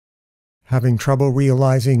Having trouble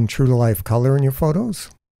realizing true-to-life color in your photos?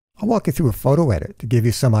 I'll walk you through a photo edit to give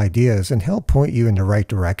you some ideas and help point you in the right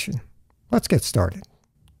direction. Let's get started.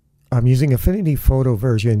 I'm using Affinity Photo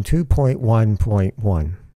version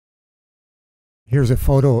 2.1.1. Here's a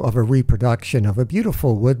photo of a reproduction of a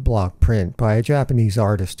beautiful woodblock print by a Japanese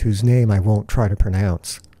artist whose name I won't try to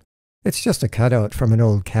pronounce. It's just a cutout from an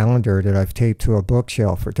old calendar that I've taped to a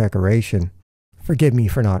bookshelf for decoration. Forgive me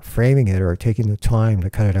for not framing it or taking the time to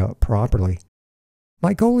cut it out properly.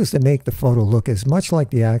 My goal is to make the photo look as much like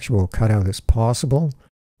the actual cutout as possible,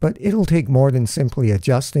 but it'll take more than simply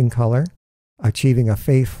adjusting color. Achieving a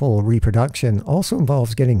faithful reproduction also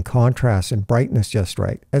involves getting contrast and brightness just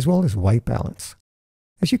right, as well as white balance.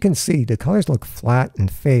 As you can see, the colors look flat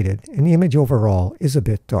and faded, and the image overall is a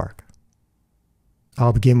bit dark.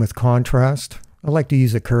 I'll begin with contrast. I like to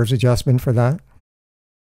use a curves adjustment for that.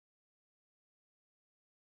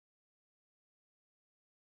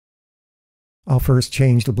 I'll first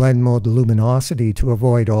change the blend mode to luminosity to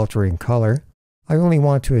avoid altering color. I only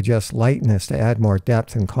want to adjust lightness to add more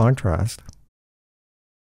depth and contrast.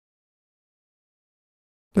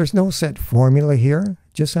 There's no set formula here,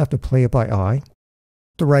 just have to play it by eye.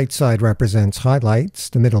 The right side represents highlights,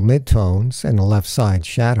 the middle midtones, and the left side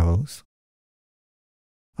shadows.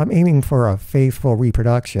 I'm aiming for a faithful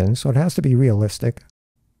reproduction, so it has to be realistic.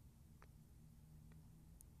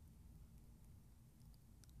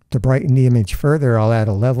 To brighten the image further, I'll add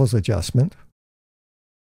a levels adjustment.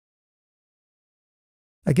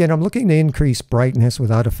 Again, I'm looking to increase brightness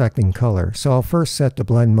without affecting color, so I'll first set the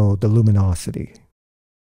blend mode to luminosity.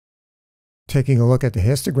 Taking a look at the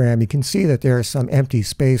histogram, you can see that there is some empty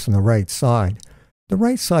space on the right side. The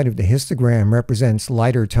right side of the histogram represents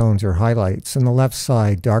lighter tones or highlights, and the left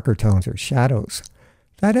side darker tones or shadows.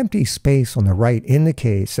 That empty space on the right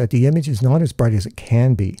indicates that the image is not as bright as it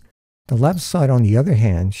can be. The left side, on the other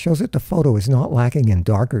hand, shows that the photo is not lacking in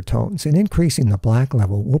darker tones, and increasing the black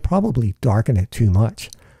level will probably darken it too much.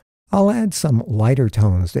 I'll add some lighter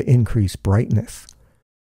tones to increase brightness.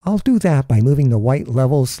 I'll do that by moving the white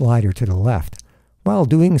level slider to the left. While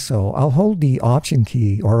doing so, I'll hold the Option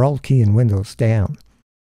key or Alt key in Windows down.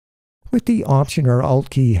 With the Option or Alt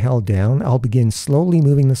key held down, I'll begin slowly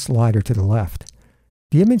moving the slider to the left.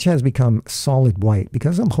 The image has become solid white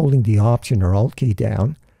because I'm holding the Option or Alt key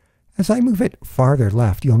down. As I move it farther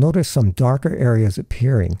left, you'll notice some darker areas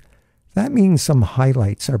appearing. That means some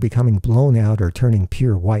highlights are becoming blown out or turning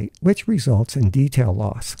pure white, which results in detail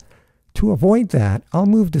loss. To avoid that, I'll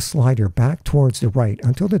move the slider back towards the right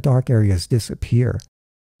until the dark areas disappear.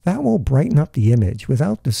 That will brighten up the image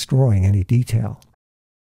without destroying any detail.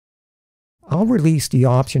 I'll release the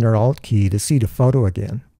Option or Alt key to see the photo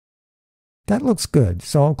again. That looks good,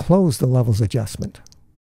 so I'll close the levels adjustment.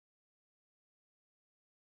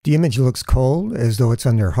 The image looks cold, as though it's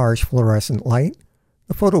under harsh fluorescent light.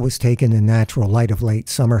 The photo was taken in natural light of late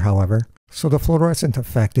summer, however, so the fluorescent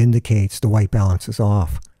effect indicates the white balance is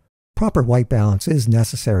off. Proper white balance is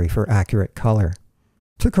necessary for accurate color.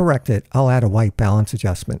 To correct it, I'll add a white balance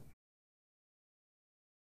adjustment.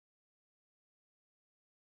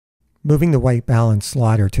 Moving the white balance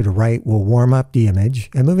slider to the right will warm up the image,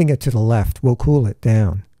 and moving it to the left will cool it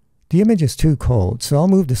down. The image is too cold, so I'll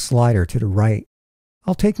move the slider to the right.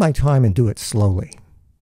 I'll take my time and do it slowly.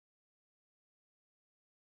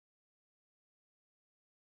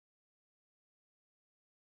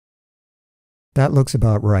 That looks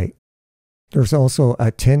about right. There's also a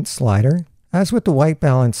tint slider. As with the white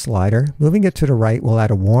balance slider, moving it to the right will add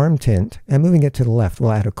a warm tint, and moving it to the left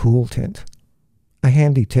will add a cool tint. A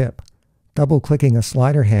handy tip: double-clicking a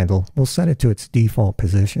slider handle will set it to its default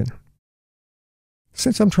position.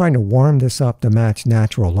 Since I'm trying to warm this up to match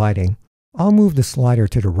natural lighting, I'll move the slider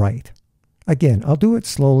to the right. Again, I'll do it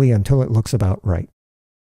slowly until it looks about right.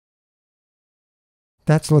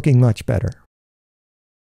 That's looking much better.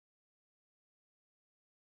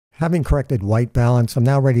 Having corrected white balance, I'm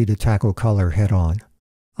now ready to tackle color head-on.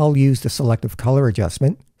 I'll use the Selective color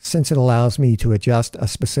adjustment, since it allows me to adjust a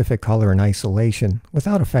specific color in isolation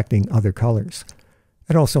without affecting other colors.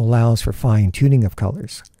 It also allows for fine-tuning of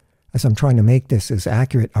colors. As I'm trying to make this as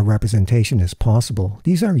accurate a representation as possible,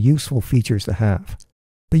 these are useful features to have.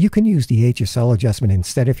 But you can use the HSL adjustment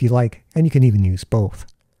instead if you like, and you can even use both.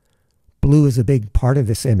 Blue is a big part of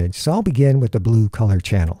this image, so I'll begin with the blue color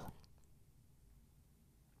channel.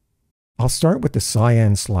 I'll start with the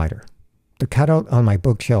cyan slider. The cutout on my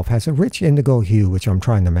bookshelf has a rich indigo hue which I'm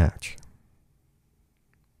trying to match.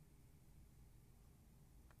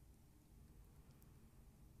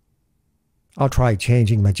 I'll try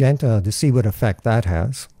changing magenta to see what effect that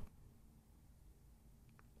has.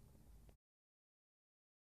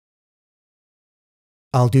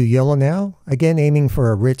 I'll do yellow now, again aiming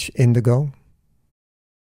for a rich indigo.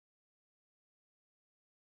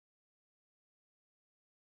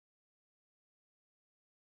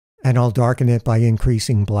 And I'll darken it by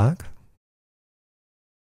increasing black.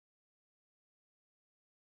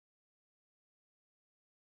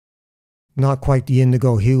 Not quite the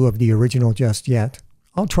indigo hue of the original just yet.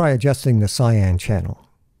 I'll try adjusting the cyan channel.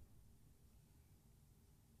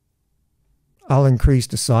 I'll increase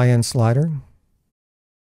the cyan slider.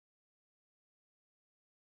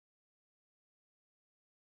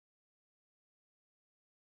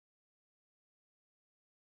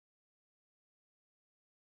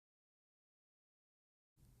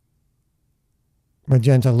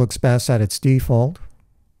 Magenta looks best at its default.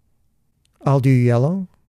 I'll do yellow.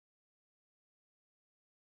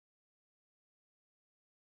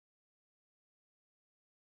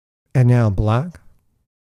 And now black.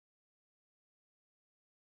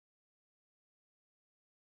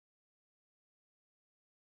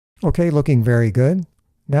 Okay, looking very good.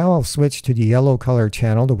 Now I'll switch to the yellow color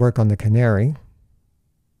channel to work on the canary.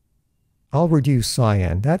 I'll reduce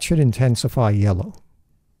cyan. That should intensify yellow.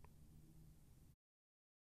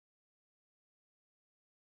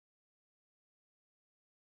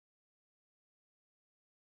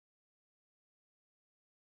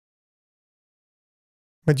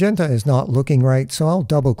 Magenta is not looking right, so I'll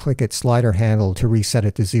double-click its slider handle to reset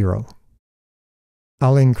it to 0.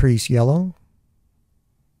 I'll increase yellow.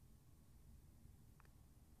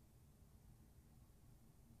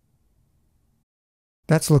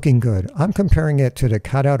 That's looking good. I'm comparing it to the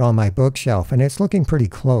cutout on my bookshelf, and it's looking pretty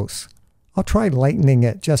close. I'll try lightening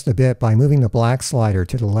it just a bit by moving the black slider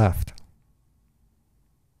to the left.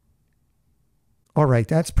 Alright,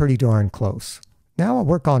 that's pretty darn close. Now I'll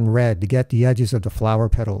work on red to get the edges of the flower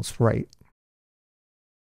petals right.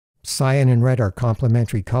 Cyan and red are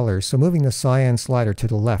complementary colors, so moving the cyan slider to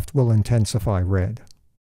the left will intensify red.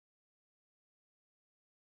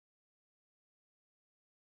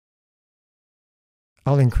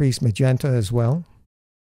 I'll increase magenta as well.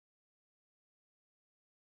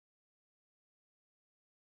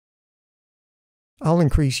 I'll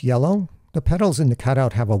increase yellow. The petals in the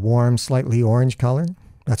cutout have a warm, slightly orange color.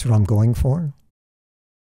 That's what I'm going for.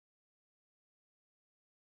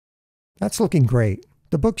 That's looking great.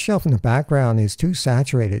 The bookshelf in the background is too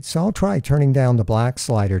saturated, so I'll try turning down the black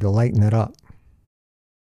slider to lighten it up.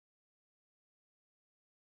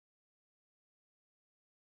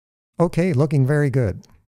 Okay, looking very good.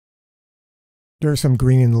 There's some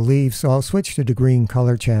green in the leaves, so I'll switch to the green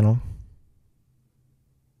color channel.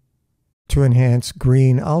 To enhance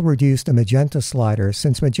green, I'll reduce the magenta slider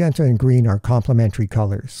since magenta and green are complementary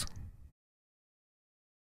colors.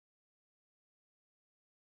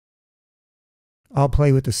 I'll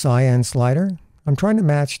play with the cyan slider. I'm trying to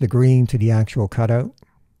match the green to the actual cutout.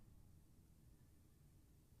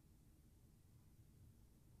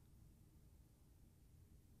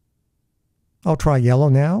 I'll try yellow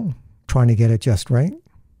now, trying to get it just right.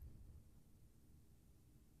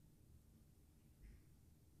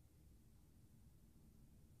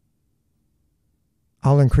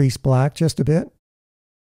 I'll increase black just a bit.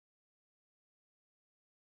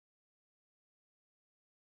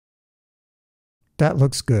 That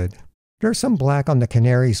looks good. There's some black on the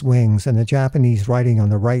canary's wings, and the Japanese writing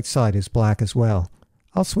on the right side is black as well.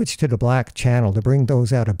 I'll switch to the black channel to bring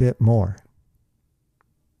those out a bit more.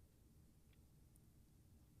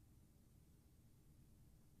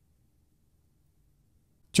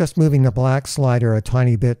 Just moving the black slider a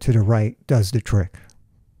tiny bit to the right does the trick.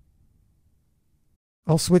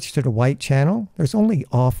 I'll switch to the white channel. There's only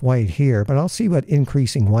off-white here, but I'll see what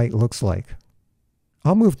increasing white looks like.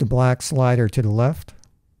 I'll move the black slider to the left.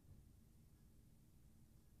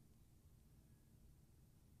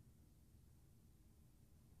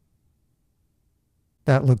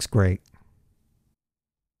 That looks great.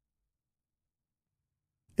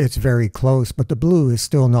 It's very close, but the blue is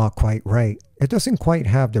still not quite right. It doesn't quite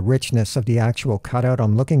have the richness of the actual cutout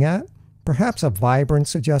I'm looking at. Perhaps a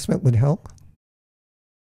vibrance adjustment would help.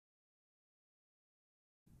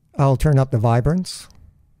 I'll turn up the vibrance.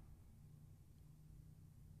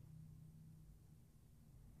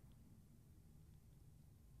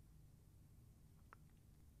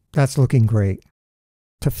 That's looking great.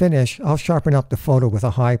 To finish, I'll sharpen up the photo with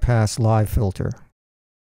a high-pass live filter.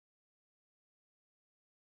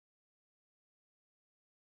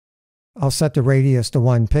 I'll set the radius to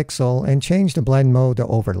 1 pixel and change the blend mode to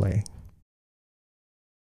overlay.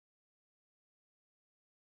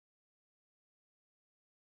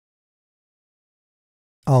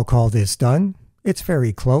 I'll call this done. It's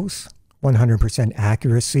very close. 100%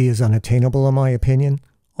 accuracy is unattainable in my opinion.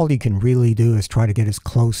 All you can really do is try to get as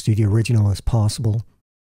close to the original as possible.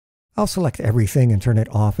 I'll select everything and turn it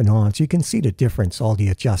off and on so you can see the difference all the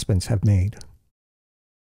adjustments have made.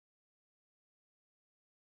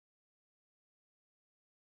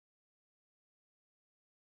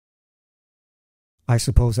 I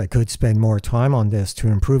suppose I could spend more time on this to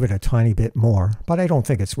improve it a tiny bit more, but I don't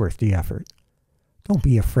think it's worth the effort. Don't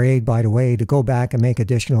be afraid, by the way, to go back and make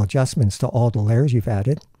additional adjustments to all the layers you've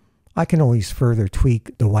added. I can always further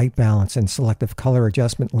tweak the white balance and selective color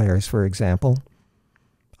adjustment layers, for example.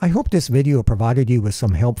 I hope this video provided you with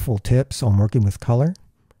some helpful tips on working with color.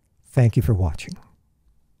 Thank you for watching.